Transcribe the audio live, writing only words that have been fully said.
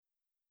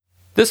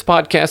This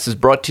podcast is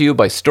brought to you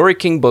by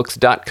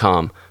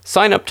StoryKingBooks.com.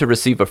 Sign up to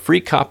receive a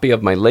free copy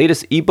of my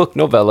latest ebook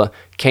novella,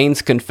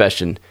 Cain's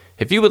Confession.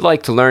 If you would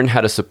like to learn how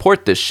to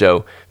support this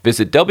show,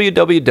 visit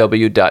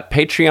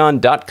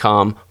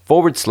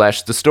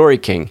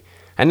www.patreon.com/TheStoryKing.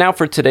 And now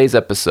for today's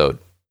episode.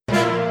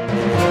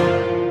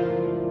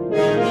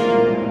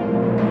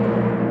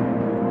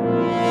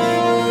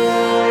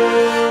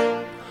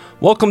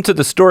 Welcome to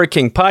the Story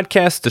King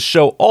podcast, the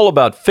show all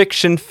about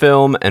fiction,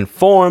 film, and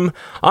form.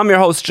 I'm your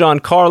host,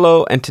 John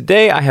Carlo, and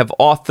today I have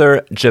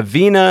author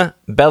Javenna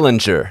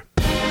Bellinger.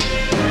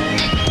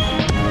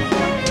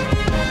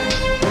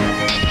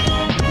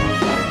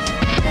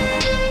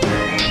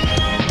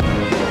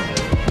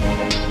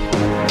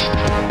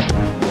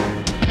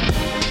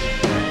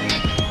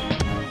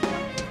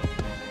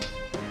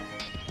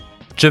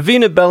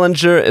 Javenna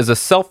Bellinger is a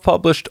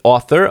self-published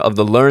author of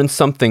the Learn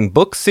Something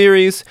book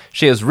series.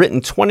 She has written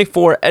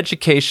 24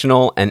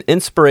 educational and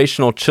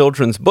inspirational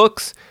children's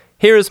books.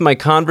 Here is my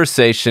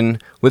conversation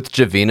with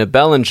Javenna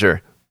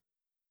Bellinger.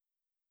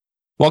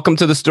 Welcome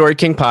to the Story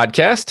King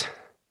podcast.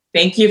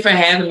 Thank you for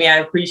having me. I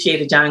appreciate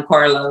it, John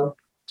Carlo.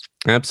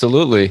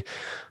 Absolutely.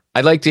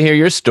 I'd like to hear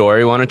your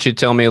story. Why don't you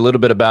tell me a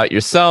little bit about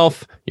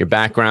yourself, your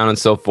background, and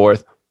so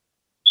forth?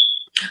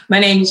 My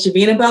name is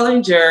Javenna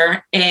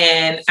Bellinger,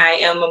 and I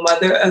am a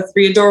mother of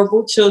 3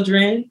 adorable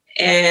children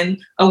and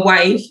a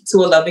wife to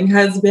a loving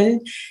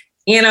husband.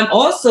 And I'm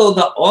also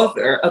the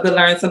author of the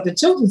Learn Something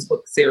children's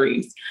book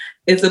series.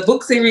 It's a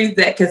book series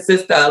that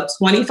consists of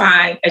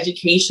 25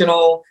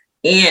 educational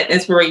and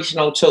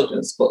inspirational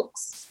children's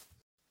books.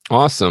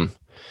 Awesome.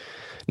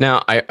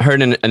 Now, I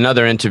heard in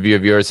another interview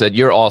of yours that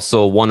you're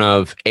also one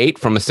of 8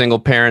 from a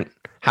single-parent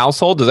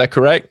household. Is that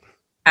correct?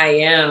 I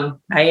am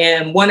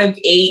one of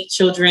 8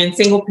 children,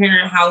 single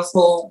parent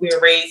household. We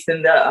were raised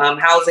in the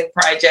housing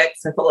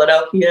projects in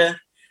Philadelphia,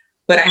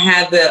 but I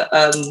had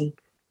the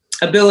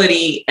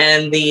ability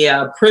and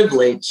the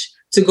privilege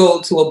to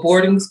go to a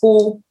boarding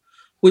school,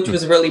 which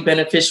was really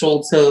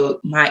beneficial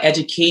to my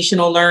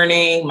educational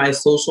learning, my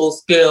social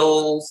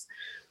skills,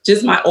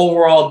 just my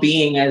overall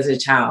being as a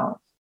child.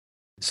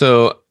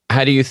 So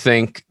how do you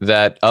think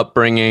that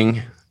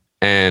upbringing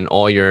and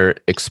all your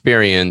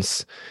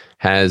experience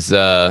has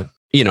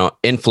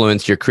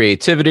influence your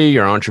creativity,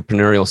 your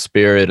entrepreneurial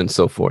spirit, and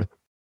so forth?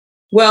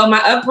 Well, my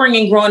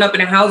upbringing growing up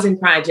in a housing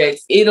project,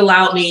 it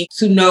allowed me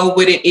to know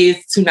what it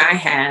is to not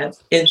have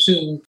and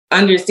to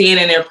understand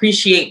and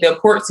appreciate the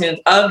importance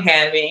of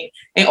having,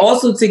 and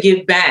also to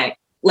give back.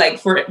 Like,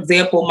 for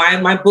example,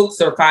 my books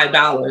are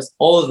 $5,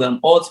 all of them,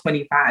 all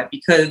 25,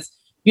 because,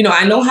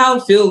 I know how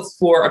it feels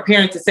for a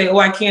parent to say, oh,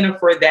 I can't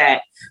afford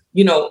that,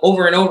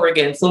 over and over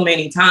again so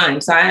many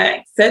times. So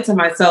I said to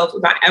myself,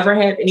 if I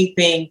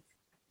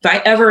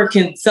ever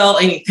can sell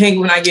anything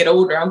when I get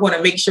older, I'm going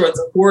to make sure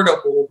it's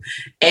affordable.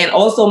 And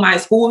also my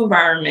school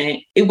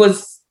environment, it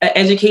was an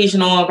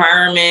educational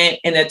environment,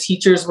 and the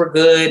teachers were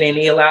good, and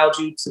they allowed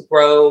you to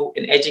grow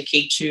and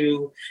educate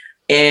you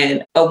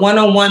in a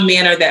one-on-one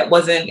manner that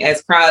wasn't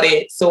as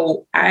crowded.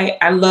 So I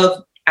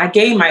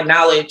gained my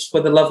knowledge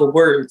for the love of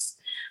words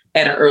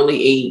at an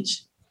early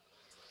age.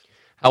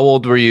 How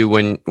old were you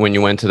when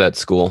you went to that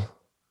school?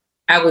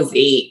 I was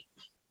 8.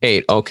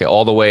 8. Okay.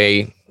 All the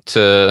way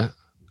to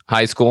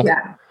high school?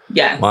 Yeah.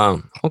 Yes.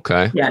 Wow.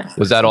 Okay. Yes.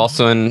 Was that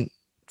also in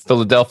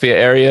Philadelphia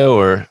area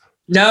or?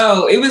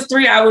 No, it was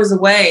 3 hours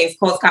away. It's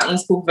called Scotland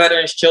School for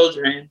Veterans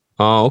Children.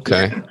 Oh,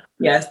 okay.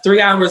 Yes.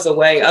 3 hours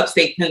away,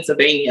 upstate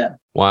Pennsylvania.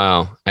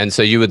 Wow. And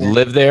so you would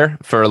live there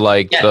for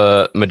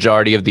the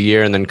majority of the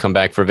year and then come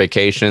back for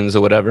vacations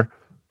or whatever?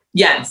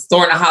 Yes.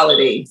 During the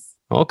holidays.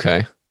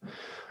 Okay.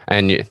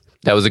 And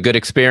that was a good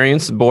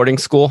experience, boarding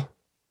school?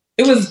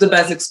 It was the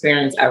best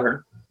experience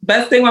ever.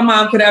 Best thing my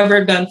mom could ever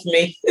have done for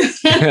me.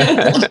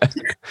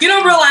 You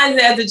don't realize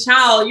it as a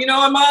child.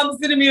 My mom's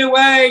sending me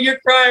away. You're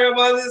crying. My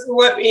mom doesn't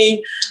want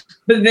me.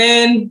 But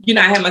then,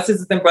 I had my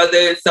sisters and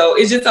brothers. So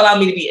it just allowed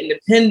me to be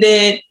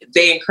independent.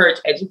 They encourage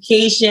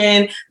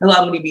education,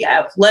 allowed me to be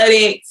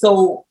athletic.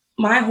 So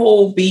my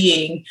whole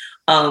being,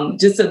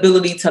 just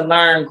ability to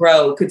learn,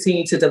 grow,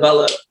 continue to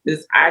develop,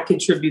 I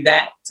contribute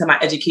that to my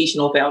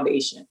educational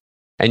foundation.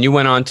 And you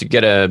went on to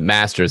get a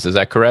master's. Is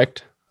that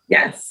correct?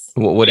 Yes.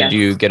 What did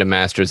you get a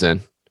master's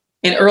in?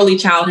 In early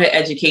childhood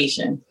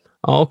education.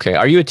 Oh, okay.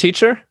 Are you a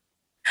teacher?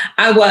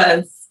 I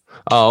was.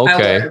 Oh,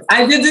 okay.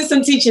 I did do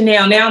some teaching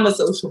now. Now I'm a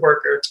social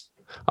worker.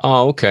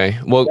 Oh, okay.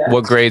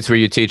 What grades were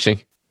you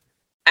teaching?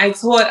 I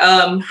taught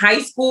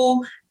high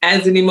school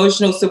as an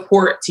emotional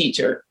support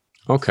teacher.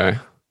 Okay.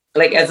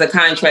 Like as a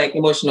contract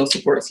emotional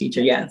support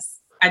teacher, yes.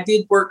 I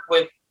did work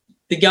with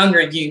the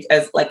younger youth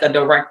as like a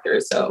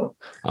director. So.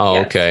 Oh,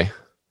 yes. Okay.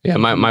 Yeah,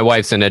 my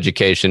wife's in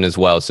education as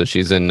well, so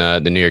she's in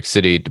the New York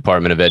City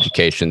Department of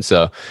Education.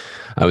 So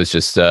I was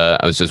just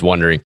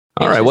wondering.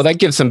 All right, well, that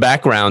gives some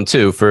background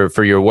too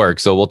for your work.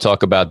 So we'll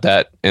talk about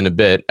that in a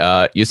bit.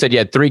 You said you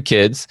had 3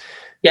 kids.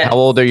 Yes. How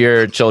old are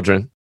your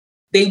children?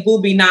 They will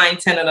be 9,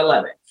 10, and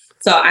 11.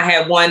 So I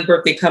have one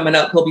birthday coming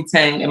up. He'll be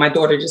 10, and my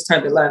daughter just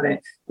turned 11.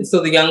 And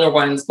so the younger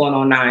one's going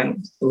on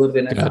 9, a little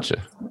bit.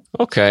 Gotcha.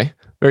 Okay.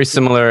 Very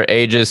similar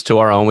ages to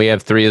our own. We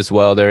have 3 as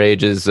well. Their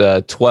ages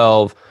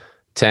 12,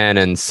 10,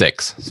 and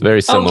 6. It's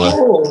very similar.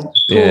 Oh, cool.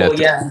 Yeah. Cool,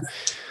 yeah.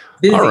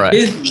 Busy, All right.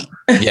 busy.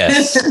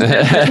 Yes.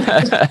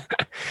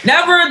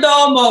 Never a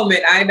dull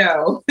moment, I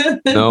know.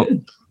 No.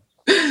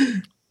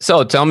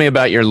 So tell me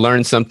about your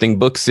Learn Something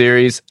book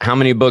series. How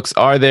many books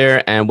are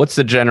there, and what's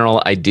the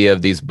general idea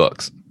of these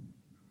books?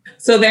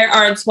 So there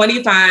are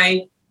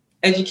 25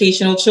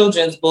 educational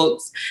children's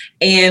books.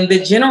 And the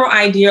general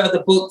idea of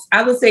the books,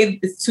 I would say,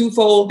 is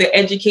twofold. They're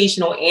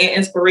educational and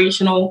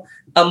inspirational.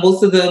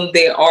 Most of them,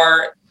 they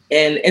are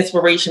an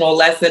inspirational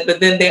lesson, but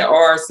then there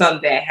are some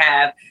that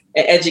have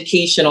an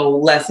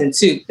educational lesson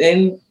too.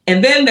 And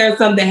then there are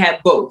some that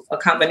have both, a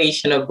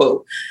combination of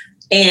both.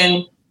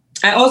 And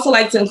I also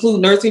like to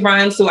include nursery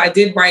rhymes. So I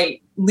did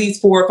write at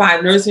least 4 or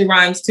 5 nursery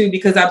rhymes too,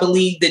 because I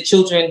believe that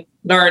children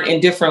learn in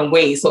different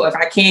ways. So if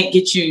I can't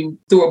get you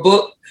through a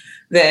book,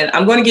 then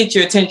I'm going to get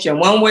your attention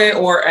one way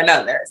or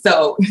another.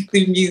 So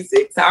through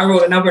music. So I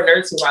wrote a number of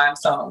nursery rhyme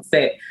songs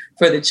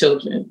for the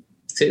children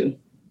too.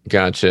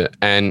 Gotcha.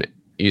 And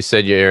you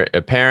said you're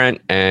a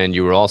parent and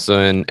you were also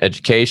in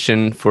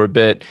education for a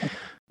bit.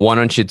 Why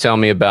don't you tell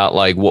me about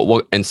like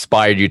what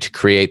inspired you to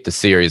create the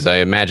series? I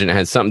imagine it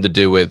has something to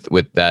do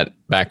with that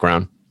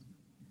background.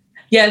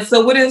 Yeah.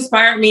 So what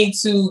inspired me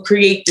to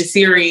create the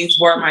series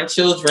were my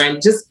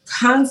children just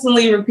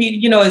constantly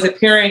repeating, as a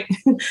parent,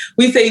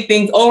 we say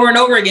things over and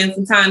over again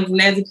sometimes.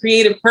 And as a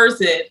creative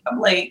person, I'm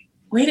like,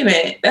 wait a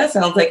minute, that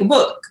sounds like a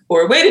book.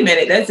 Or wait a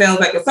minute, that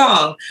sounds like a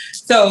song.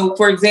 So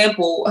for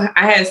example,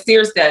 I had a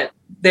stair step.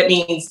 That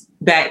means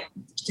that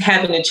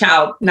having a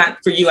child, not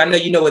for you, I know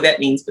you know what that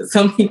means, but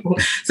some people.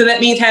 So that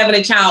means having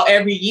a child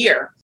every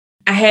year.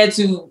 I had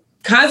to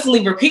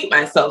constantly repeat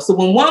myself. So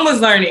when one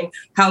was learning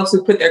how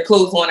to put their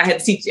clothes on, I had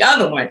to teach the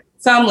other one.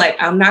 So I'm like,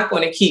 I'm not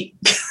going to keep,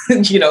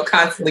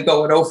 constantly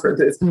going over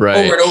this over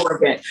and over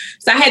again.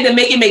 So I had to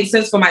make it make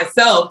sense for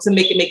myself to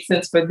make it make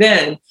sense for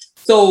them.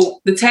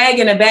 So the Tag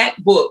in the Back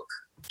book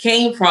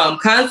came from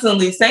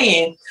constantly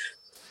saying,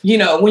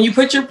 when you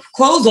put your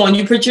clothes on,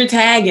 you put your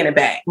tag in the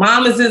back.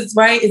 Mom, is this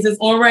right? Is this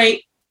on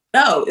right?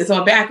 No, it's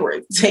on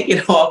backwards. Take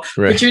it off.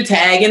 Right. Put your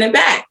tag in the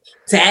back.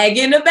 Tag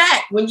in the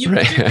back. When you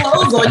put your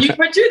clothes on, you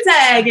put your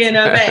tag in the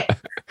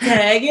back.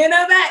 Tag in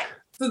the back.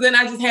 So then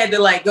I just had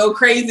to go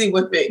crazy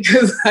with it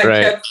because I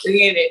kept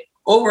singing it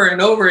over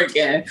and over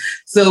again.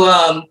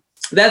 So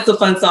that's a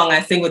fun song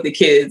I sing with the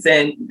kids.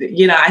 And,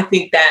 I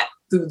think that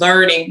through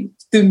learning,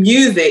 through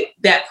music,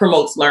 that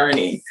promotes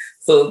learning.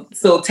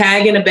 So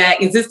tag in the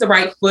back. Is this the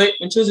right foot?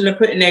 When children are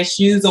putting their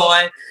shoes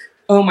on,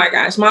 oh my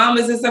gosh, Mom,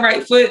 is this the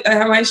right foot?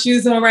 Are my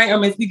shoes on right? Are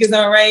my sneakers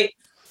on right?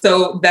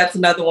 So that's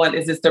another one.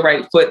 Is this the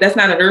right foot? That's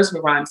not a nursery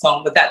rhyme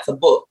song, but that's a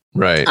book.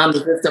 Right.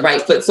 Is this the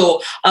right foot?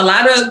 So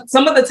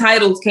some of the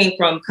titles came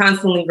from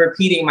constantly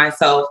repeating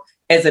myself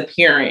as a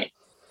parent.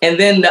 And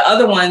then the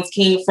other ones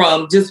came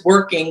from just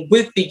working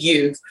with the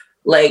youth.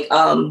 Like,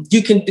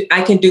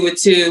 I can do it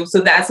too.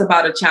 So that's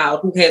about a child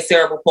who has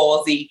cerebral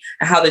palsy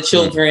and how the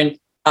children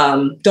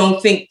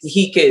don't think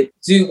he could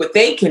do what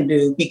they can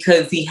do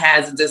because he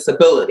has a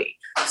disability.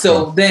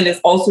 So then it's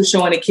also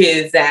showing the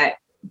kids that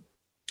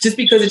just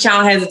because a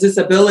child has a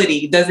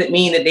disability doesn't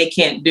mean that they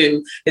can't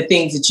do the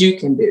things that you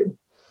can do.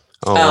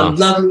 Oh, wow.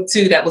 Love Me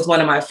Too, that was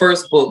one of my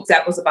first books.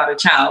 That was about a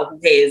child who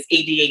has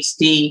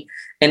ADHD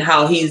and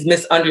how he's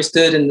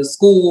misunderstood in the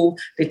school.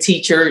 The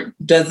teacher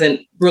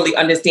doesn't really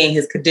understand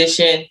his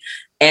condition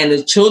and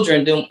the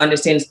children don't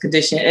understand his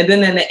condition. And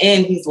then in the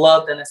end, he's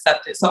loved and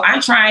accepted. So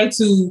I try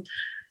to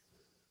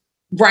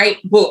write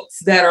books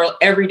that are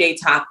everyday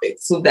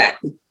topics so that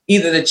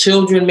either the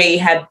children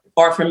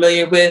are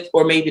familiar with,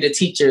 or maybe the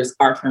teachers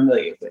are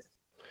familiar with.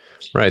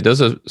 Right.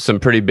 Those are some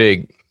pretty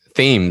big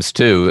themes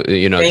too,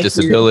 Thank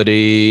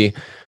disability.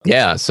 You.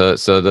 Yeah. So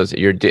those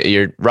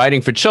you're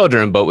writing for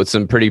children, but with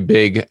some pretty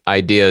big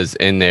ideas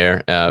in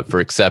there for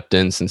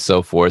acceptance and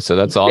so forth. So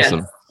that's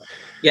awesome.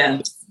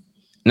 Yeah.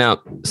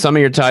 Now, some of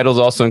your titles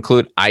also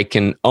include I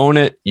Can Own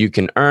It, You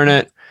Can Earn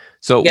It.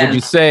 So would you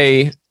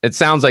say it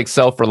sounds like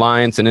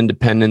self-reliance and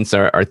independence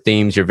are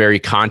themes you're very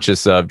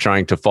conscious of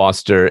trying to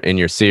foster in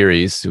your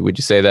series? Would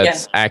you say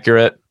that's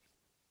accurate?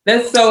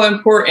 That's so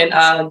important,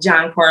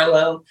 John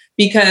Carlo,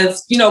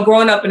 because,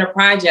 growing up in a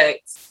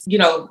project,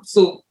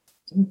 so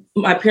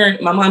my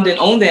mom didn't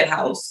own that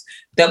house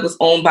that was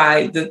owned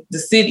by the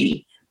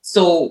city.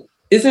 So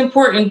it's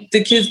important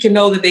the kids can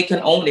know that they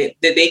can own it,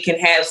 that they can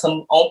have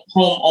some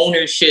home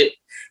ownership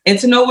and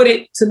to know what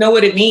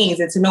it means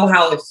and to know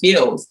how it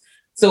feels.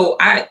 So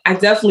I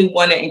definitely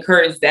want to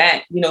encourage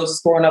that,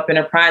 just growing up in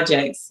a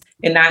projects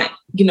and not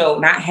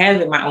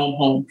having my own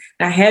home,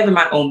 not having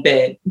my own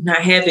bed,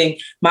 not having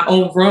my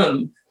own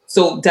room.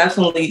 So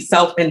definitely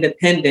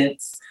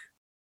self-independence.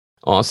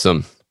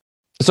 Awesome.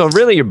 So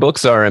really your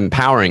books are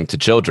empowering to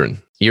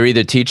children. You're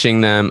either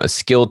teaching them a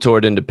skill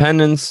toward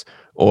independence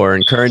or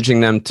encouraging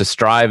them to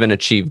strive and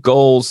achieve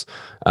goals.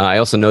 I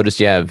also noticed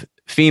you have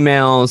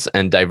females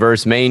and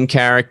diverse main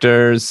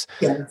characters.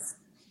 Yes.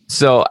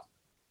 So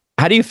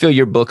how do you feel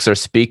your books are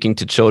speaking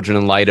to children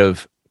in light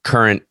of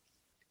current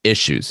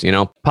issues,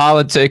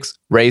 politics,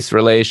 race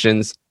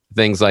relations,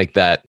 things like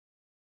that?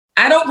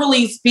 I don't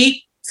really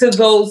speak to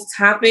those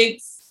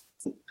topics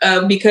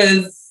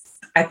because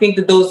I think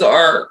that those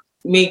are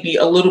maybe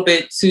a little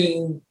bit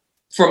too,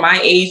 for my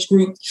age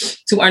group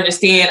to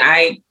understand.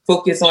 I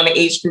focus on the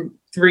age group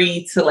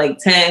 3 to like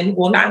 10.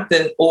 Well, not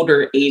the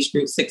older age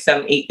group, 6,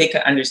 7, 8. They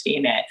can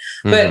understand that.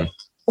 Mm-hmm.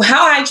 But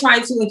how I try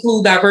to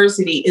include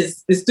diversity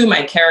is through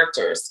my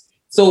characters.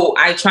 So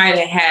I try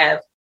to have,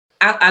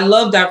 I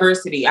love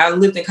diversity. I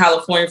lived in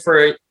California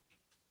for,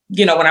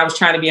 when I was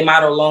trying to be a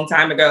model a long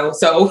time ago.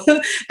 So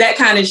that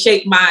kind of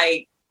shaped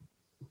my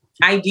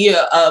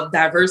idea of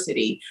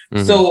diversity.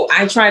 Mm-hmm. So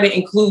I try to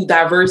include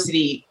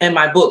diversity in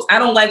my books. I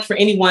don't like for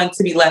anyone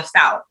to be left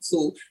out.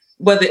 So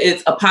whether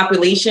it's a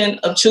population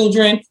of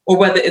children or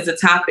whether it's a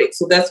topic.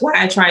 So that's why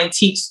I try and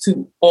teach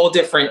to all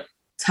different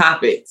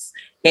topics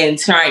and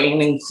try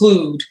and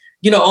include,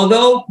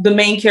 although the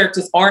main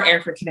characters are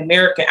African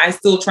American, I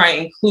still try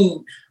and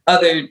include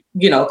other,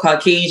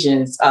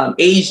 Caucasians,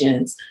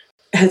 Asians,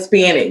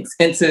 Hispanics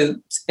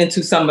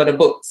into some of the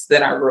books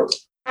that I wrote.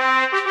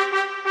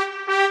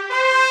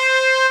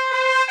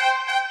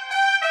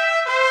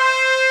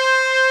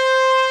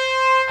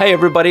 Hey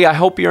everybody, I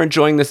hope you're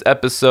enjoying this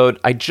episode.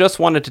 I just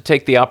wanted to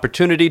take the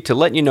opportunity to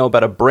let you know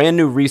about a brand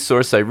new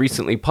resource I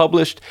recently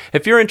published.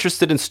 If you're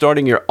interested in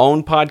starting your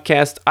own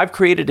podcast, I've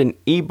created an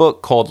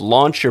ebook called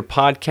Launch Your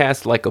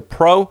Podcast Like a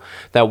Pro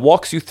that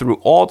walks you through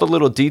all the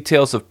little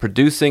details of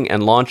producing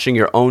and launching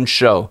your own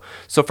show.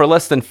 So for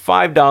less than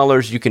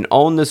 $5, you can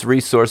own this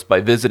resource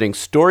by visiting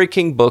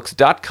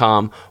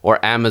StoryKingBooks.com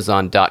or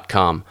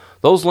Amazon.com.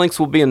 Those links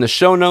will be in the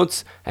show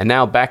notes. And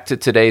now back to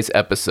today's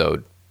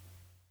episode.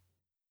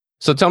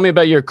 So tell me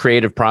about your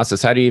creative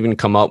process. How do you even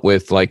come up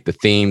with like the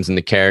themes and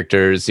the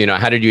characters?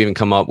 How did you even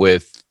come up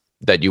with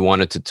that you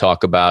wanted to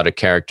talk about a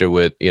character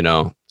with,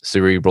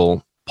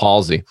 cerebral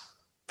palsy,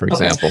 for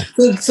example?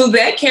 Okay. So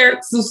that character,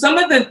 so some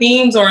of the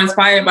themes are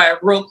inspired by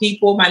real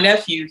people. My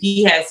nephew,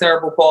 he had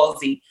cerebral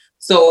palsy.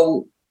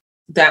 So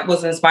that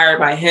was inspired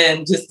by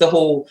him, just the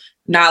whole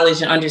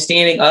knowledge and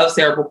understanding of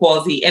cerebral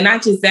palsy. And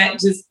not just that,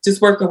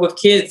 just working with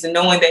kids and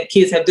knowing that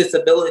kids have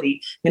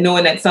disability and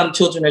knowing that some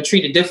children are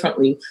treated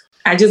differently.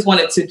 I just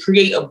wanted to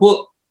create a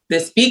book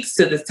that speaks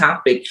to this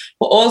topic,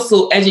 but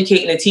also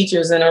educating the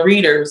teachers and the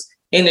readers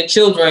and the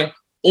children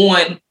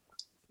on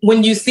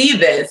when you see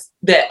this,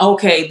 that,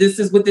 okay, this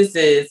is what this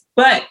is,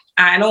 but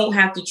I don't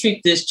have to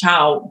treat this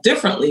child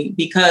differently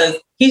because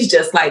he's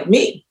just like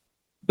me,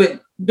 but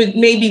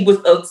maybe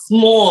with a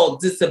small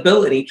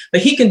disability,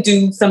 but he can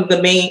do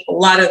a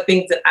lot of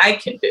things that I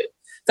can do.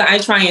 So I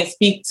try and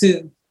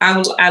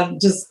I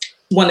just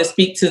want to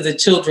speak to the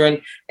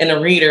children and the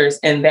readers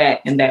in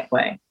that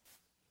way.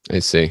 I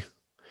see.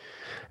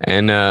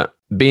 And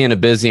being a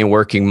busy and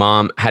working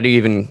mom, how do you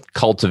even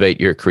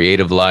cultivate your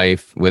creative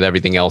life with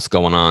everything else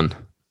going on?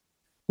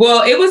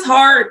 Well, it was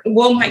hard.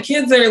 Well, my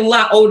kids are a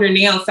lot older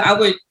now,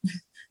 so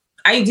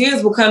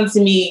ideas will come to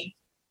me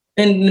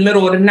in the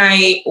middle of the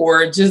night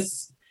or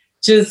just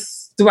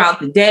throughout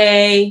the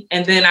day.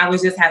 And then I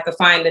would just have to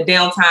find the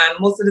downtime.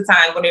 Most of the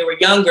time when they were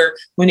younger,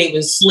 when they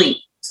would sleep.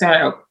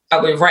 So I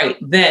would write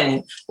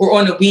then or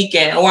on the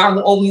weekend, or I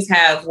would always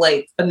have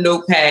like a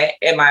notepad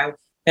in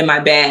my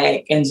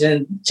bag and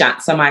just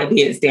jot some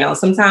ideas down.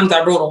 Sometimes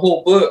I wrote a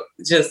whole book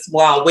just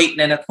while waiting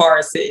in a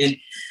car, sitting,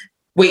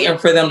 waiting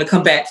for them to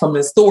come back from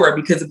the store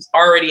because it's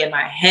already in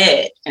my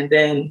head. And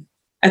then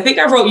I think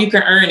I wrote You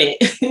Can Earn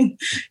It.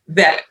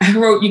 That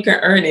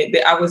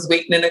I was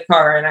waiting in the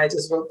car and I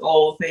just wrote the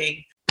whole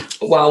thing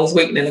while I was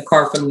waiting in the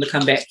car for them to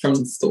come back from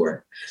the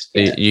store.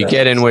 You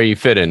get in where you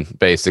fit in,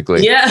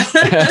 basically. Yeah.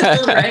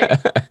 Right.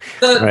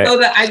 So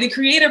the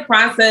creative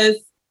process,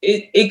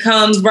 it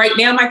comes right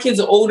now. My kids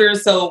are older,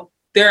 so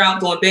they're out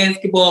doing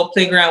basketball,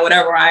 playground,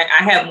 whatever. I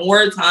have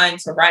more time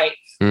to write,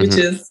 which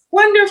is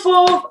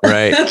wonderful.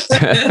 Right.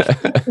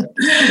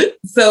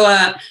 So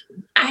I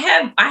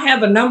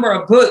have a number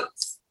of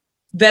books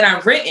that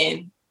I've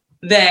written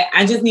that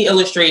I just need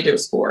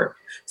illustrators for.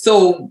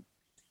 So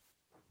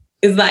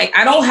it's like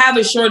I don't have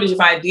a shortage of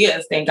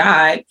ideas, thank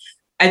God.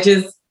 I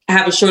just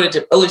have a shortage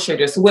of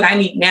illustrators. So what I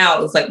need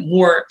now is like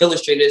more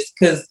illustrators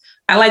because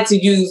I like to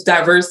use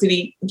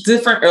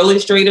different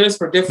illustrators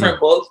for different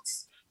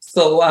books.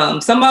 So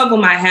some of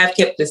them I have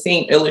kept the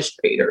same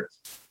illustrator,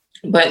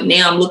 but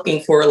now I'm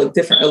looking for like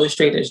different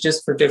illustrators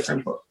just for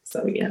different books.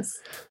 So yes.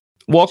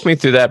 Walk me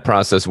through that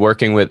process,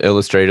 working with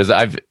illustrators.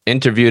 I've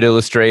interviewed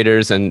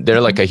illustrators and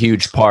they're like a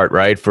huge part,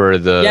 right? For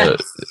the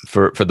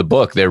for the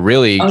book. They're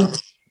really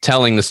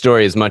telling the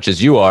story as much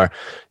as you are.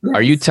 Yes.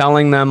 Are you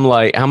telling them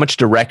like how much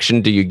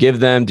direction do you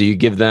give them? Do you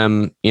give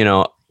them,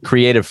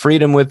 creative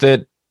freedom with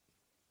it?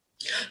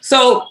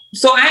 So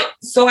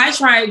I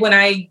try when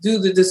I do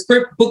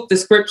the book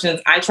descriptions,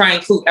 I try and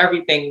include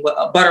everything with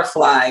a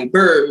butterfly,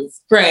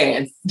 birds,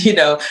 crayons,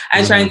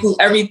 I try and include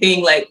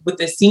everything like with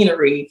the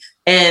scenery.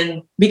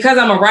 And because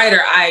I'm a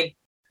writer, I'm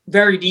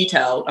very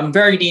detailed.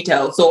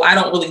 So I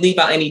don't really leave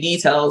out any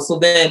details. So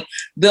then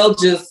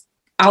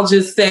I'll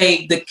just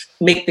say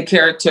make the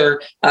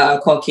character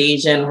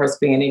Caucasian or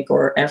Hispanic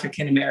or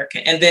African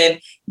American, and then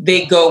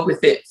they go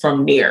with it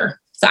from there.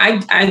 So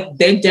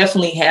they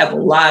definitely have a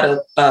lot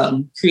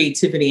of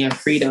creativity and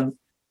freedom,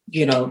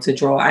 to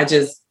draw. I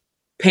just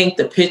paint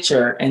the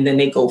picture and then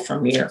they go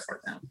from there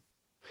for them.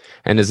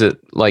 And is it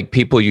like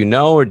people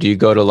or do you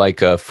go to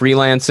like a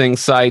freelancing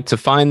site to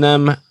find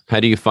them? How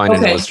do you find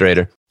an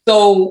illustrator?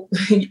 So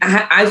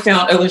I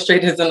found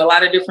illustrators in a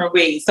lot of different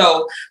ways.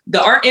 So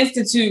the Art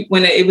Institute,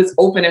 when it was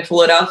open in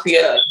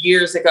Philadelphia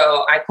years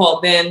ago, I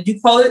called them. You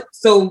call it.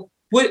 So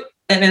what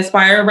an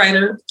inspired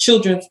writer,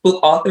 children's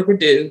book author would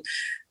do,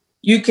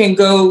 you can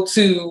go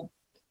to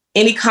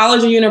any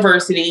college or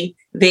university.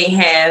 They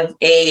have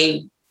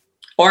a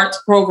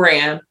arts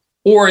program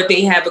or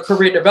they have a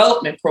career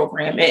development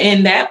program. And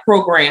in that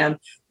program,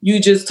 you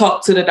just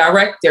talk to the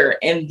director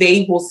and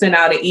they will send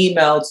out an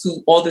email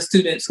to all the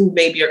students who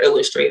maybe are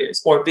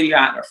illustrators or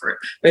videographer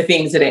or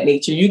things of that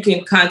nature. You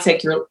can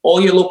contact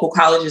all your local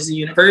colleges and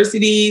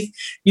universities.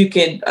 You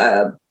can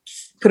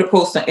put a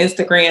post on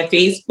Instagram,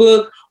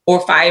 Facebook,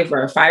 or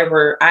Fiverr.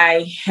 Fiverr,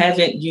 I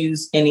haven't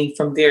used any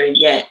from there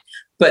yet,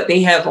 but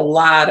they have a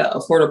lot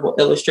of affordable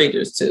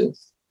illustrators too.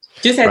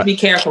 Just have to be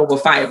careful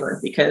with Fiverr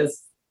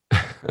because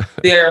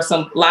there are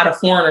a lot of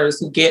foreigners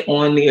who get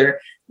on there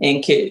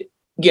and could,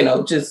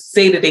 just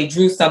say that they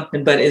drew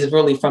something, but it's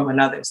really from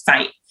another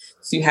site.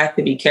 So you have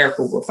to be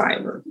careful with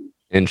Fiverr.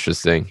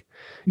 Interesting.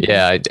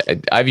 Yeah,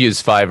 I've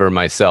used Fiverr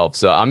myself.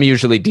 So I'm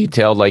usually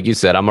detailed. Like you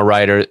said, I'm a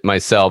writer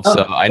myself.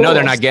 So I know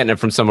they're not getting it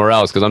from somewhere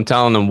else because I'm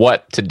telling them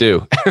what to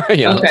do.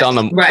 I'm telling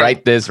them,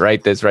 write this.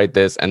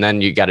 And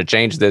then you got to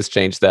change this,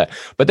 change that.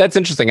 But that's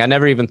interesting. I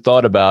never even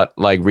thought about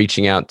like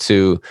reaching out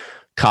to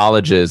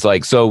colleges.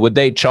 Like, so would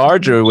they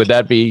charge or would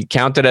that be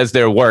counted as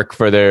their work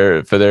for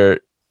their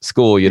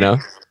school,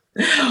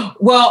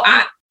 Well,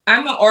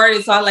 I'm an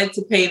artist, so I like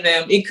to pay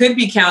them. It could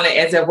be counted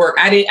as their work.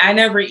 I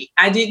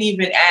didn't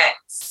even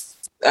ask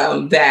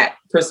that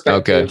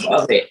perspective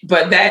of it,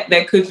 but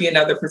that could be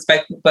another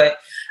perspective. But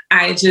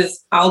I'll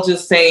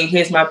just say,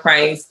 here's my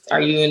price. Are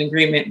you in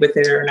agreement with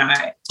it or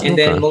not? And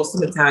then most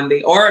of the time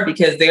they are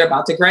because they're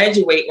about to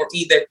graduate or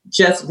either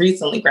just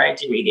recently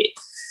graduated.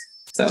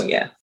 So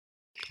yeah.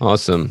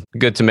 Awesome.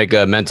 Good to make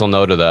a mental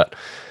note of that.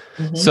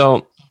 Mm-hmm.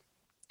 So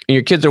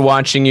your kids are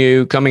watching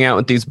you, coming out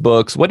with these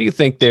books. What do you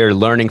think they're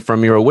learning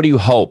from you, or what do you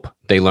hope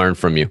they learn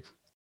from you?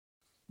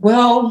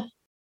 Well,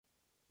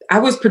 I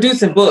was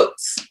producing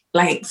books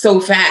like so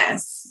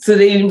fast, so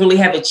they didn't really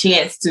have a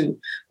chance to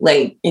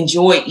like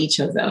enjoy each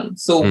of them.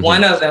 So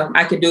one of them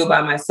I could do it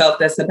by myself.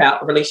 That's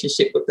about a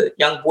relationship with a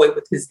young boy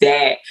with his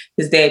dad.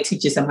 His dad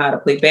teaches him how to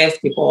play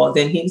basketball.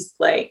 Then he's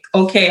like,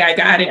 okay, I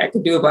got it. I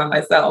could do it by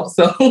myself.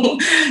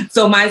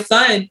 So my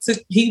son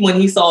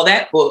when he saw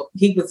that book,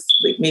 he was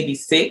like maybe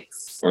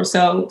 6 or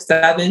so,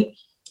 7.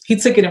 He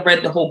took it and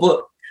read the whole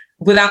book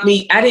without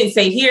me. I didn't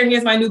say,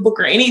 here's my new book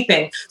or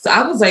anything. So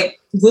I was like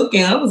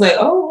looking, I was like,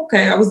 oh,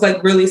 okay. I was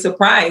like really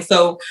surprised.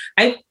 So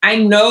I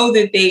know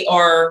that they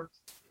are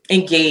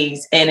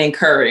engaged and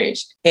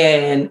encouraged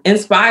and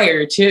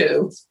inspired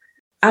too.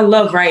 I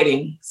love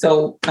writing.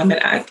 So,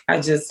 I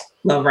just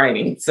love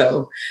writing.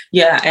 So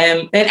yeah.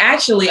 And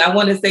actually I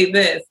want to say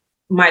this,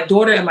 my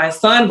daughter and my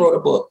son wrote a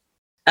book.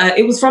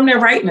 It was from their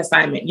writing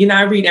assignment.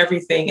 I read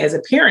everything as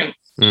a parent.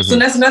 Mm-hmm. So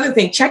that's another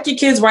thing. Check your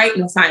kids'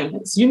 writing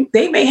assignments.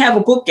 They may have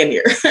a book in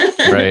here.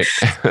 Right.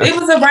 It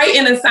was a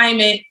writing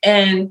assignment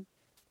and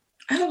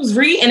I was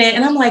reading it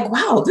and I'm like,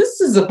 wow,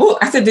 this is a book.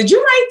 I said, did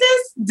you write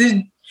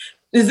this?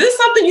 Is this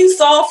something you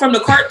saw from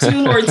the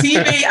cartoon or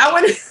TV?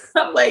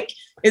 I'm like,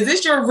 is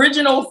this your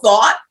original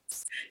thought?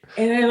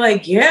 And they're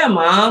like, yeah,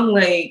 Mom.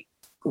 Like,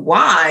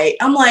 why?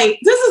 I'm like,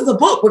 this is a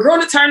book. We're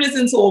going to turn this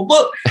into a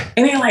book.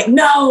 And they're like,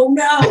 no,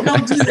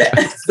 don't do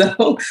that.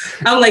 So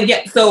I'm like,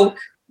 yeah. So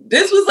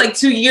this was like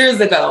 2 years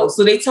ago.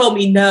 So they told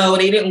me no,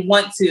 they didn't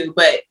want to,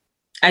 but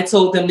I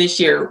told them this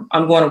year,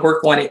 I'm going to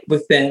work on it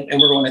with them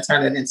and we're going to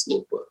turn it into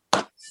a book.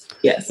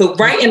 Yeah. So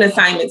writing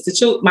assignments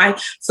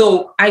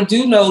so I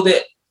do know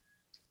that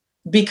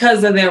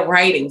because of their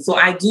writing. So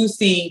I do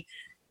see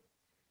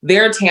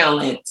their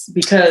talents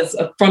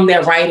from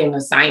their writing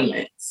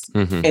assignments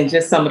and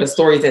just some of the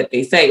stories that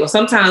they say. Or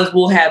sometimes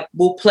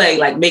we'll play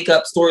like make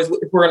up stories.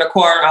 If we're in a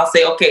car, I'll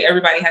say, okay,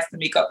 everybody has to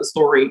make up a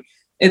story.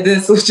 And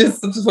this was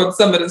just from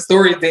some of the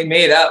stories they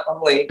made up.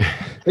 I'm like,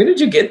 where did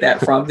you get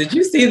that from? Did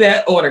you see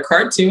that on a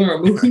cartoon or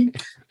a movie?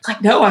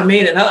 Like, no, I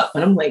made it up.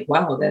 And I'm like,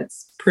 wow,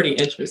 that's pretty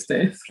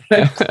interesting.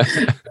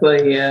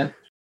 But yeah.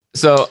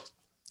 So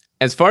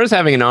as far as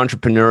having an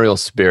entrepreneurial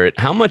spirit,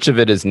 how much of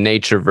it is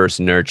nature versus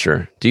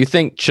nurture? Do you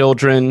think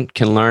children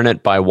can learn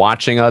it by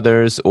watching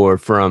others or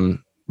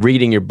from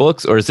reading your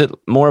books, or is it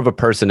more of a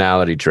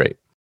personality trait?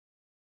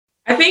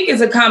 I think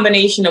it's a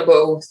combination of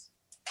both.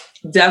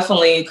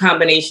 Definitely a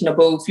combination of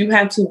both. You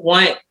have to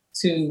want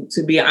to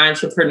be an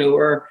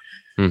entrepreneur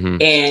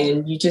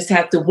and you just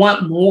have to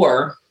want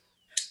more.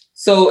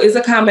 So it's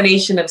a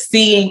combination of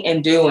seeing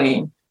and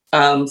doing.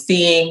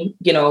 Seeing,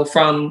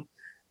 from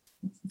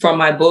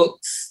my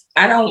books.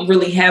 I don't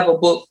really have a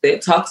book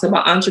that talks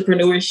about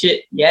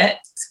entrepreneurship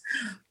yet.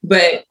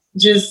 But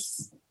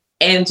just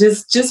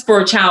for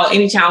a child,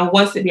 any child who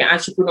wants to be an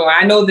entrepreneur,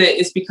 I know that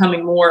it's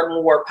becoming more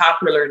and more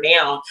popular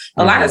now.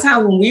 A lot of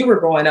times when we were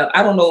growing up,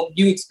 I don't know if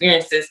you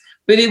experienced this,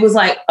 but it was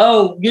like,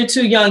 oh, you're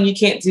too young, you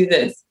can't do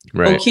this.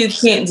 Right. Oh, kids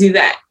can't do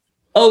that.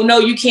 Oh, no,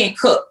 you can't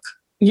cook.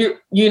 You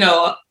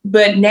know,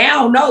 but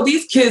now, no,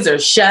 these kids are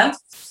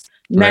chefs,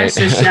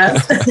 master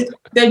chefs.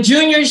 They're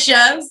junior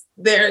chefs.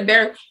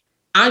 They're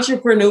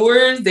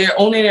entrepreneurs. They're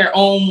owning their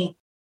own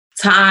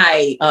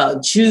Thai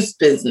juice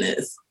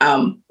business,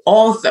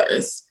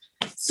 authors.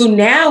 So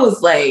now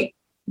it's like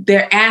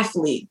they're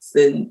athletes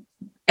and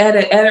at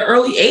an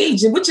early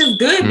age, which is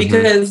good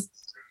because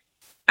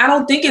I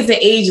don't think it's an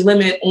age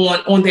limit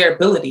on their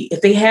ability.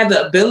 If they have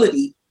the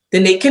ability,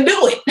 then they can do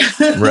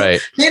it.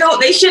 Right.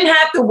 They shouldn't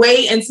have to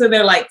wait until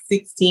they're like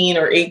 16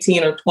 or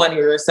 18 or 20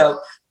 or so.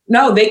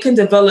 No, they can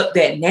develop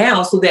that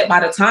now so that by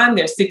the time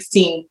they're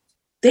 16,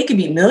 they could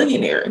be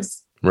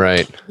millionaires.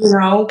 Right.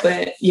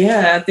 But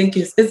yeah, I think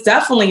it's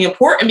definitely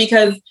important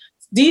because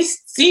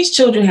these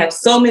children have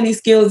so many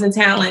skills and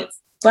talents,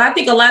 but I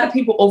think a lot of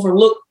people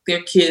overlook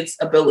their kids'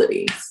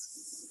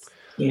 abilities.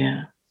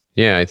 Yeah.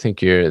 Yeah, I think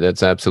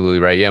that's absolutely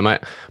right. Yeah,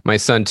 my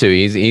son too,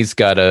 he's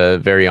got a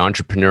very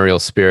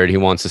entrepreneurial spirit. He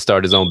wants to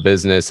start his own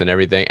business and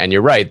everything. And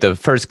you're right. The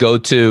first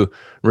go-to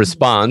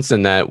response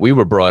and that we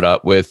were brought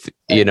up with,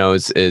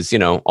 is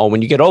oh,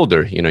 when you get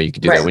older, you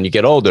can do that when you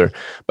get older.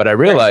 But I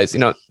realized,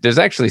 there's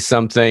actually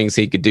some things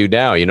he could do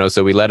now,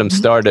 so we let him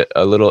start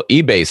a little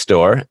eBay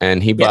store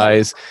and he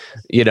buys,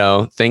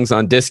 things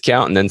on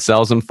discount and then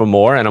sells them for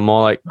more. And I'm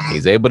all like,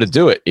 he's able to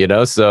do it,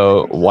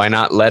 so why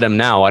not let him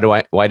now?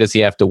 Why does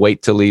he have to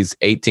wait till he's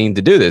 18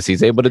 to do this?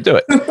 He's able to do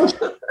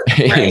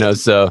it,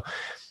 so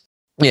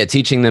yeah,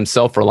 teaching them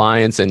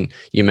self-reliance. And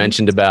you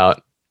mentioned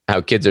about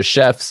how kids are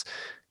chefs.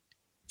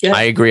 Yes.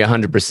 I agree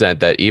 100%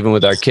 that even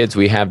with our kids,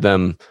 we have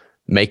them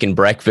making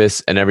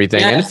breakfast and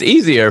everything. Yes. And it's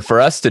easier for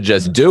us to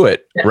just do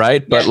it. Yes.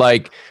 Right. But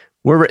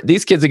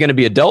these kids are going to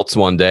be adults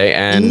one day.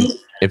 And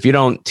if you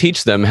don't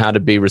teach them how to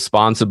be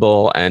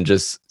responsible and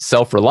just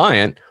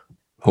self-reliant,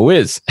 who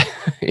is?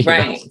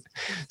 Right.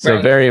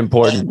 So very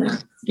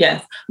important.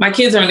 Yes. My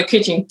kids are in the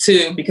kitchen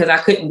too, because I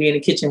couldn't be in the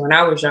kitchen when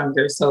I was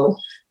younger. So,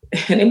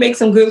 and they make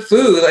some good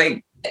food.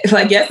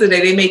 Like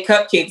yesterday, they made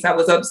cupcakes. I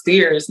was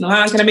upstairs. No,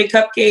 how can I make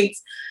cupcakes?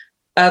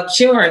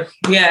 Sure.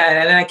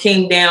 Yeah. And then I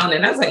came down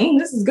and I was like,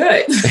 this is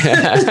good.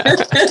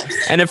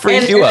 And it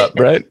frees you up,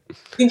 right?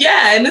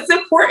 Yeah. And it's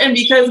important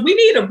because we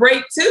need a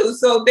break too.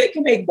 So they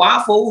can make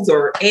waffles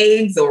or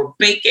eggs or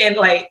bacon.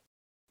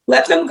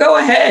 Let them go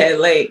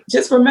ahead.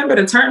 Just remember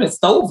to turn the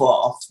stove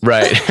off.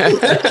 Right.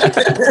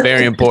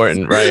 Very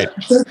important. Right.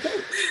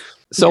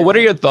 So what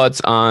are your thoughts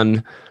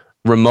on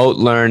remote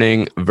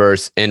learning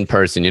versus in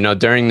person?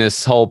 During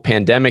this whole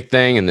pandemic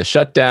thing and the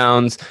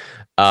shutdowns,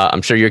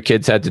 I'm sure your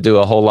kids had to do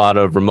a whole lot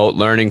of remote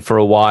learning for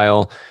a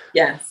while.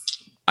 Yes.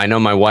 I know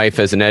my wife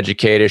as an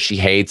educator, she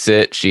hates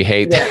it. She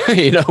hates,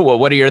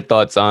 what are your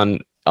thoughts on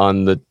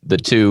the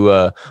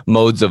two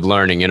modes of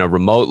learning,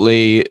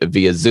 remotely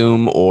via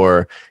Zoom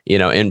or,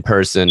 in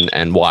person,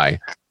 and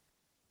why?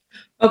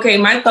 Okay.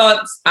 My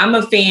thoughts, I'm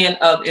a fan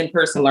of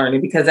in-person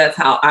learning because that's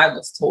how I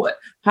was taught.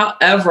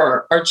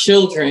 However, our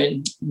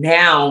children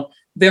now,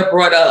 they're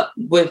brought up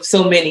with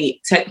so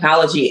many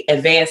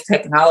advanced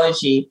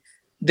technology,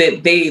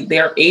 that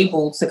they're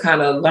able to kind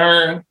of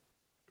learn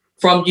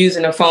from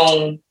using a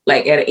phone,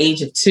 at an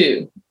age of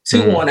two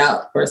on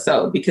up or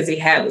so, because they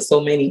have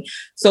so many.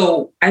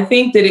 So I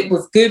think that it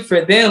was good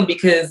for them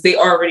because they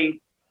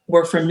already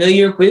were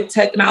familiar with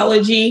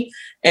technology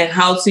and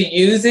how to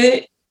use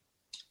it.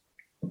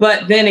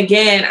 But then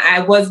again, I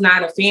was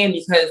not a fan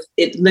because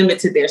it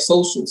limited their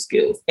social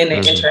skills and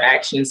their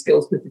interaction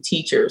skills with the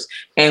teachers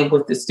and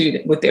with the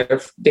student, with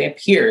their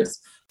peers.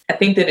 I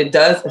think that it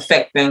does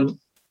affect them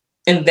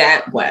in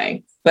that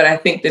way. But I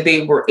think that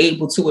they were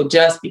able to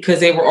adjust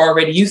because they were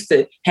already used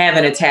to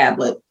having a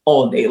tablet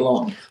all day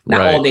long.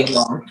 Not all day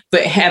long,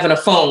 but having a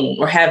phone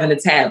or having a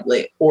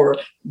tablet or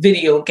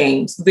video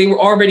games. They were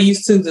already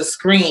used to the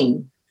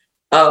screen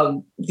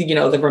of,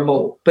 the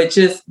remote. But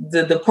just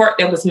the part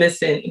that was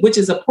missing, which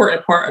is an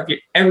important part of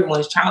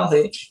everyone's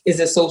childhood, is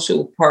the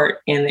social part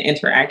and the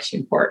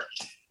interaction part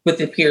with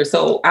the peers.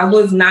 So I'm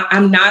not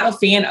a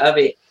fan of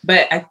it,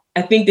 but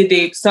I think that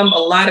a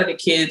lot of the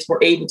kids were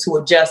able to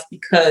adjust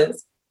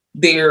because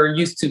they're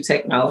used to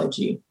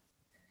technology.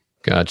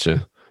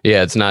 Gotcha.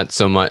 Yeah, it's not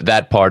so much,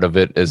 that part of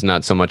it is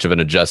not so much of an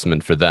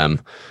adjustment for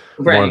them,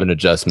 more of an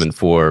adjustment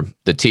for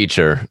the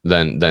teacher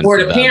than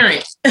or the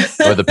parent.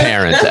 Or the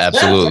parents.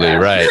 Absolutely.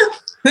 Right.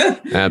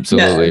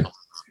 Absolutely.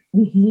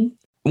 Yeah. Mm-hmm.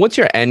 What's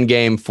your end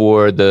game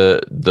for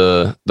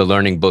the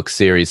learning book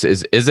series?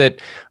 Is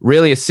it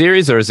really a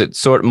series, or is it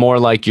sort of more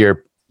like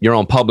your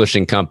own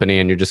publishing company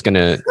and you're just going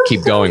to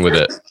keep going with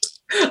it?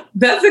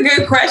 That's a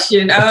good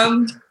question.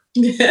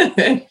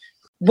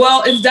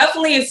 Well, it's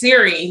definitely a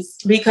series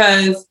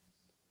because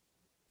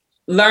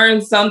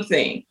learn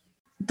something.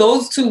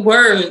 Those two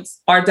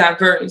words are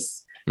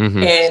diverse,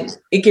 and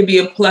it can be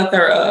a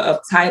plethora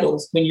of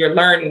titles when you're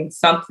learning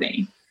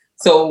something.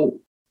 So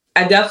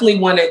I definitely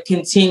want to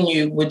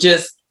continue with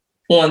just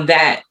on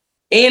that.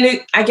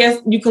 And I guess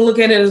you can look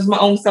at it as my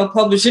own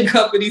self-publishing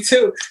company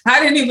too.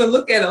 I didn't even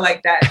look at it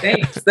like that.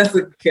 Thanks. That's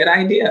a good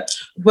idea.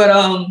 But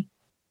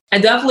I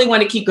definitely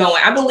want to keep going.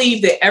 I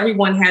believe that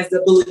everyone has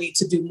the ability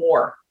to do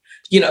more,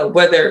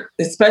 whether,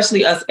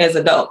 especially us as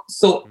adults.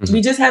 So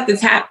we just have to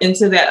tap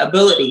into that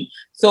ability.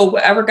 So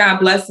whatever God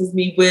blesses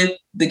me with,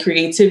 the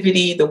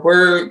creativity, the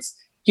words,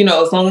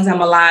 as long as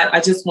I'm alive, I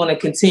just want to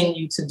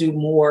continue to do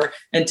more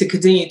and to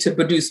continue to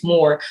produce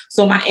more.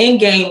 So my end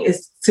game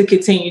is to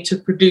continue to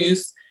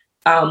produce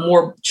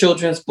more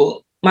children's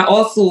books. My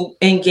also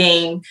end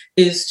game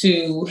is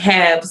to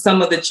have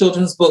some of the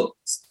children's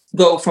books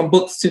go from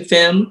books to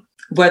film,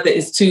 whether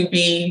it's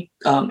Tubi,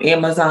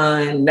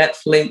 Amazon,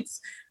 Netflix,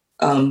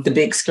 the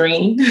big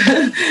screen.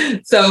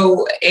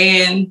 So,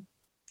 and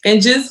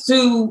just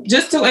to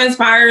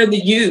inspire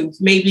the youth,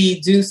 maybe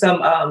do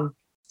some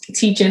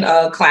teaching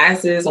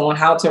classes on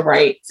how to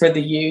write for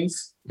the youth,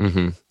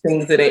 things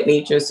of that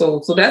nature.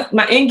 So that's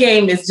my end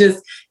game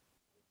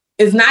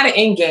it's not an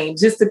end game,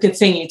 just to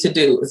continue to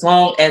do as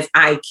long as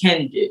I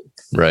can do.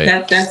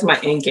 Right. That's my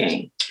end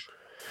game.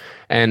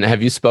 And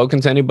have you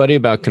spoken to anybody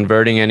about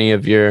converting any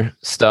of your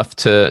stuff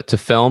to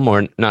film,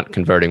 or not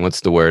converting?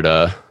 What's the word?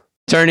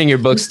 Turning your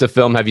books to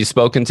film. Have you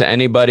spoken to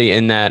anybody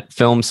in that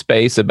film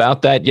space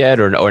about that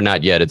yet, or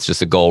not yet? It's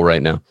just a goal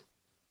right now.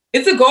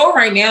 It's a goal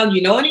right now.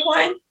 You know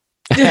anyone?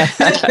 you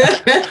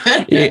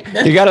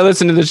got to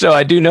listen to the show.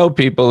 I do know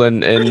people in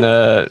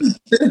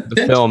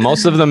the film.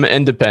 Most of them are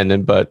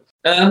independent, but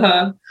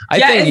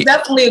it's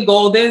definitely a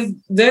goal.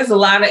 There's a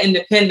lot of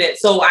independent,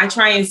 so I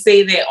try and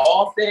say that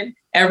often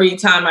every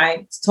time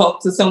I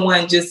talk to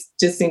someone, just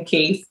in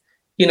case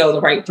the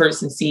right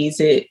person sees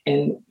it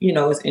and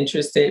is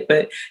interested.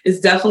 But it's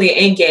definitely an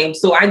end game.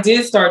 So I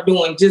did start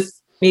doing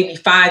just maybe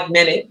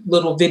 5-minute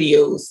little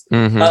videos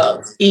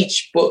of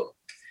each book.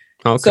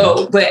 Okay.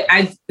 So, but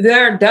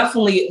there are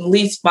definitely at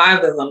least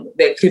 5 of them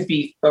that could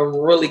be a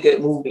really good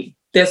movie.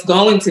 That's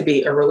going to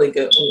be a really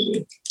good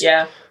movie.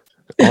 Yeah.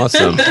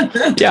 Awesome.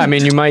 Yeah. I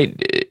mean, you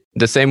might,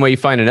 the same way you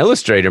find an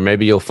illustrator,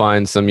 maybe you'll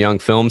find some young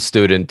film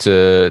student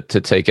to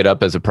take it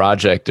up as a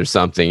project or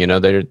something.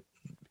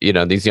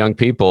 These young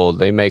people,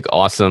 they make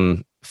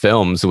awesome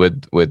films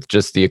with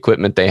just the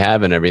equipment they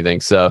have and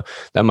everything. So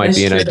that might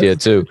be an idea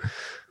too.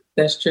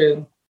 That's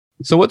true.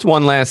 So what's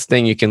one last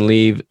thing you can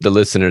leave the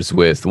listeners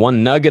with?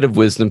 One nugget of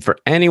wisdom for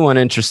anyone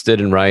interested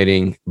in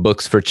writing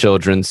books for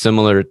children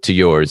similar to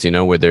yours,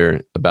 where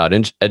they're about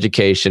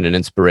education and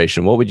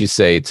inspiration. What would you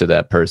say to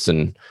that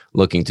person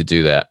looking to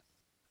do that?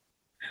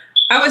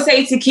 I would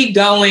say to keep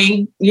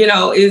going, you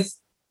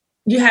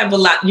have a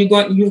lot, you're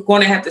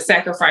going to have to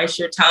sacrifice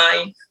your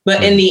time.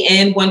 But in the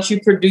end, once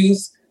you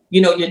produce,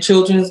 your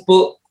children's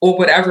book or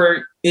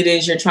whatever it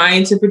is you're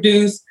trying to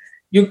produce,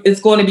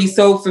 it's going to be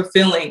so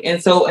fulfilling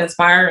and so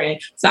inspiring.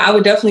 So I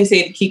would definitely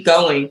say to keep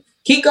going,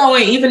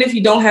 even if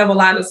you don't have a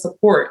lot of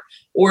support,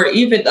 or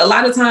even a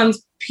lot of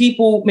times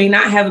people may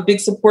not have a big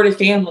supportive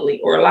family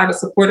or a lot of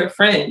supportive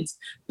friends,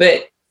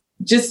 but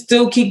just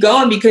still keep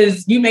going,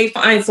 because you may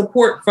find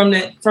support from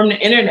the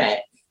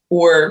internet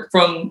or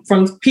from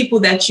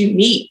people that you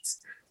meet.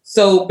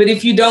 So, but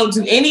if you don't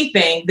do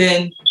anything,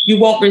 then you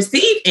won't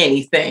receive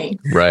anything.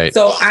 Right.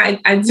 So I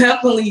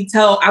definitely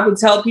I would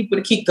tell people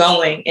to keep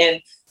going. And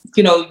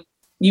you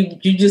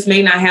just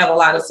may not have a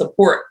lot of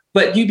support,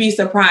 but you'd be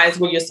surprised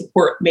where your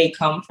support may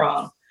come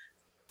from.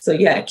 So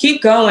yeah,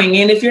 keep going.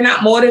 And if you're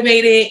not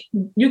motivated,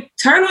 you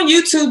turn on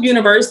YouTube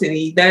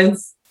University.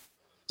 That's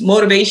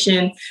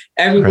motivation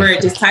everywhere.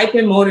 Right. Just type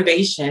in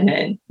motivation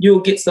and you'll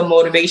get some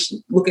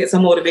motivation. Look at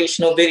some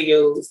motivational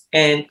videos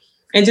and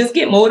just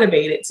get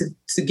motivated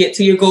to get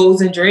to your goals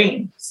and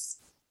dreams.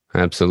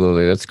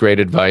 Absolutely. That's great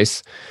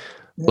advice.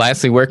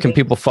 Lastly, where can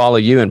people follow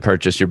you and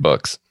purchase your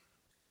books?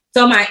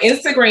 So my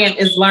Instagram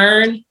is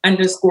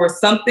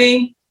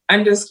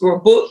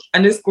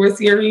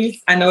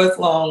learn_something_book_series. I know it's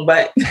long,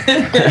 but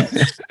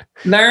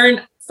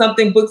Learn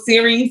Something Book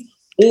Series,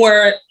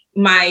 or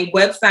my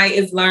website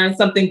is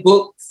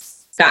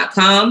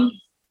learnsomething.books.com.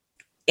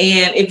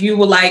 And if you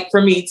would like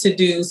for me to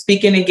do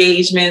speaking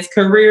engagements,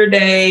 career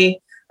day,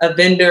 a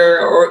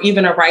vendor, or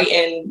even a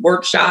writing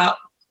workshop,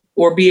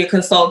 or be a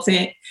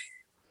consultant,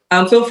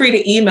 feel free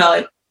to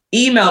email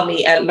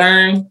me at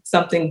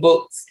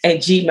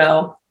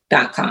learnsomething.books@gmail.com.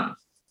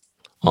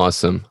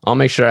 Awesome. I'll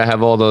make sure I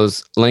have all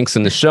those links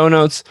in the show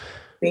notes.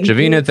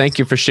 Javenna, thank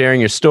you for sharing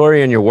your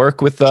story and your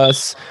work with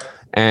us.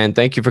 And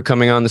thank you for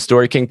coming on the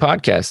Story King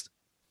podcast.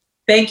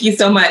 Thank you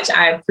so much.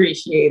 I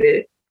appreciate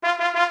it.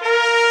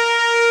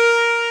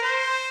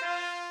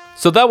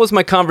 So that was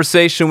my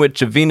conversation with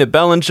Javenna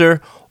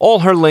Bellinger. All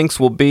her links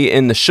will be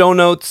in the show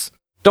notes.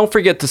 Don't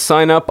forget to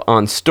sign up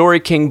on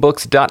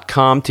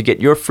StoryKingBooks.com to get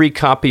your free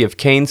copy of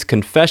Cain's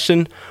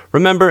Confession.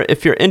 Remember,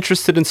 if you're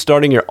interested in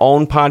starting your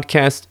own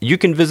podcast, you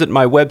can visit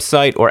my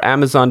website or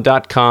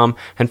Amazon.com,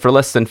 and for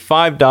less than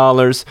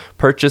 $5,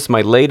 purchase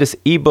my latest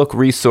ebook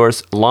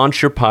resource,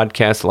 Launch Your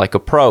Podcast Like a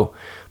Pro.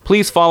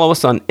 Please follow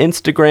us on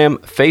Instagram,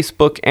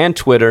 Facebook, and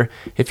Twitter.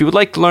 If you would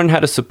like to learn how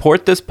to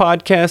support this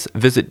podcast,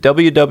 visit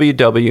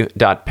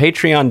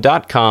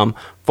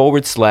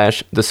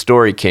www.patreon.com/The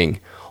Story King.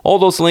 All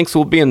those links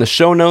will be in the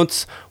show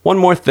notes. One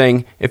more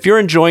thing, if you're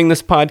enjoying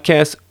this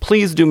podcast,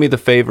 please do me the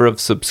favor of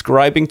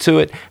subscribing to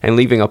it and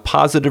leaving a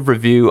positive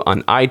review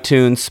on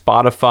iTunes,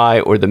 Spotify,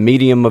 or the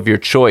medium of your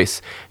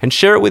choice. And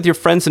share it with your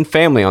friends and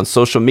family on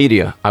social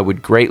media. I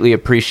would greatly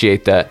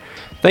appreciate that.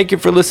 Thank you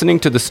for listening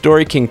to the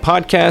Story King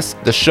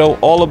podcast, the show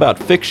all about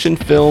fiction,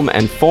 film,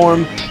 and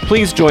form.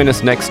 Please join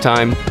us next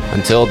time.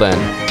 Until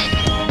then.